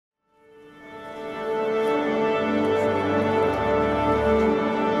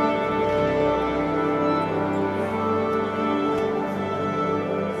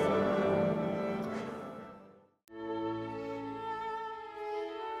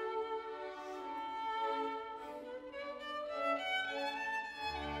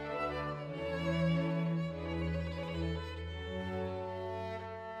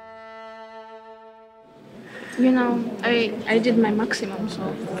You know, I did my maximum,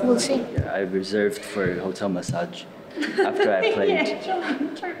 so we'll see. Yeah, I reserved for hotel massage after I played,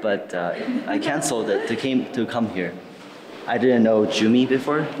 but I canceled it to come here. I didn't know Jumi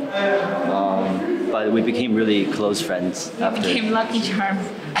before, but we became really close friends after. We became lucky charms.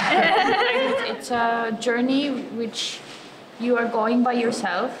 It's a journey which you are going by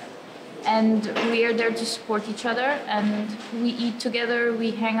yourself, and we are there to support each other, and we eat together, we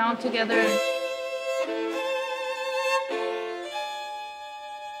hang out together.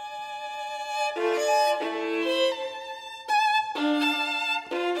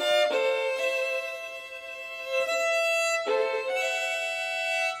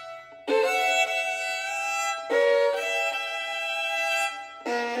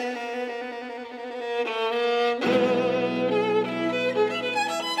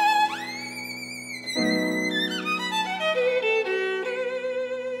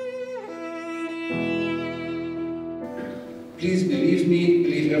 Please believe me,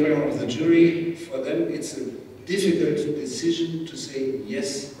 believe everyone of the jury, for them it's a difficult decision to say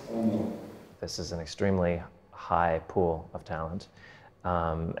yes or no. This is an extremely high pool of talent,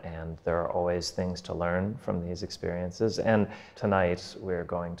 and there are always things to learn from these experiences. And tonight we're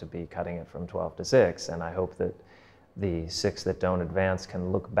going to be cutting it from 12 to 6, and I hope that the 6 that don't advance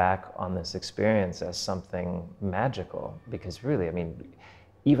can look back on this experience as something magical, because really, I mean,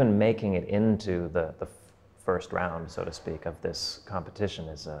 even making it into the first round, so to speak, of this competition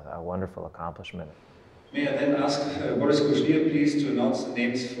is a wonderful accomplishment. May I then ask Boris Kushner, please, to announce the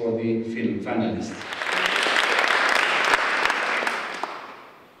names for the finalists.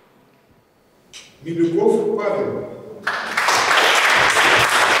 Милюков Павел.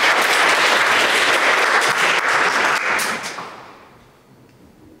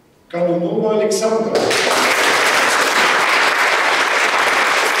 Колунова Александра.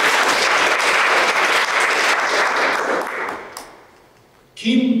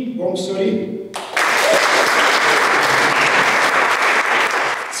 Kim Bong-sori.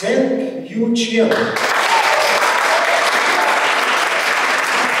 Tseng Yu-chien.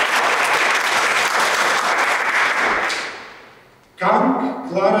 Kang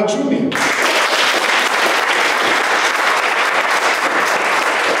Clara Jumi.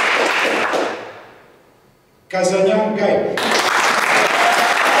 Казанян Гай.